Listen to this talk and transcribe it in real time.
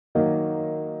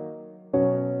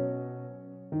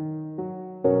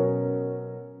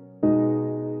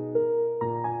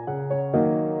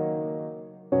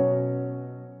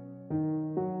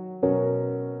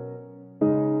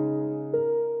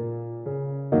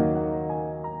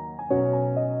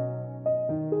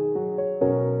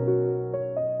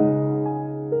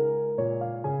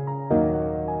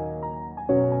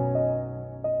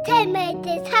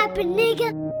TayeMadeThisHappen,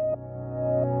 nigga.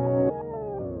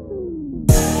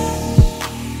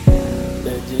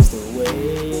 That's just the way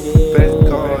it is. Fast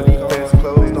car, these fast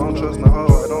clothes, don't trust no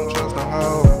hoe, I don't trust no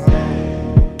hoe.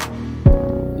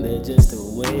 That's just the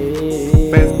way it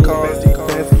is. Fast cars, these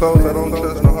fast clothes, I don't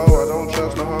trust no hoe, I don't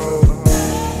trust no hoe.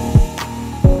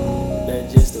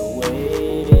 That's just the way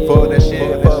it is. For that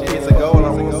shit, for a piece of gold, I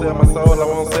won't sell my soul, I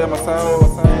won't sell my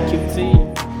soul. Q.T.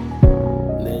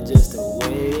 That's just the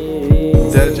way it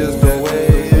is. That's just the way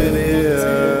it is.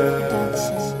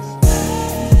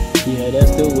 Yeah,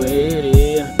 that's the way it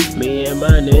is. Me and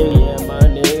my nigga,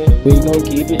 we gon'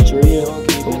 keep it real.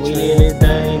 We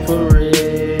anything for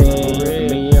real.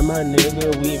 Me and my nigga,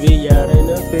 we be out in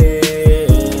the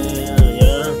field.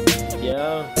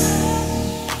 Yeah.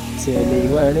 Tell me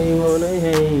why they wanna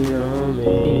hate on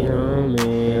me,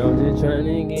 I'm just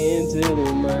tryna get into the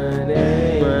money.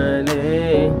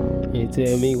 They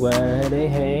tell me why they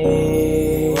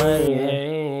hate,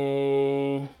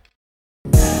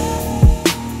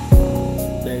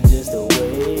 That's just the way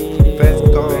it is. Fast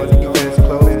cars, these fast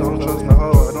clothes, don't trust no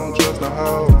hoe, I don't trust no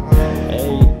hoe.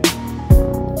 Hey,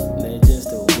 that's just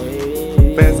the way it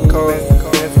is. Fast cars,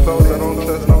 fast clothes, I don't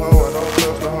trust no hoe, I don't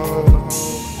trust no hoe.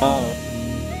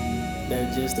 That's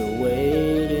just the way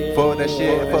it is. For that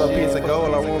shit, for a piece of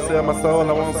gold, I won't sell my soul,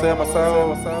 I won't sell my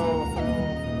soul.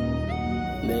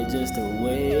 That's just the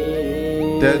way it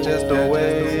is. That's just the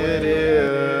way it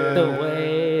is. The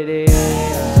way it is.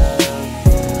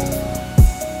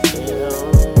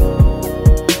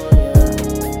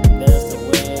 That's the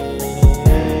way it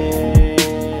is.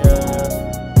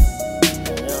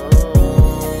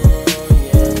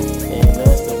 And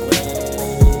that's the way it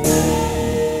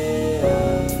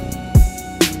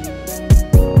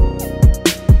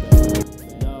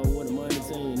is. Dog, what a money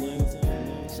team, nigga.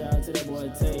 Shout out to that boy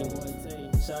Tay.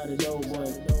 Shout out to Joe boy.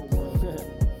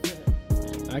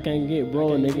 I can't get bro,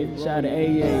 nigga. Shout out to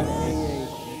AA.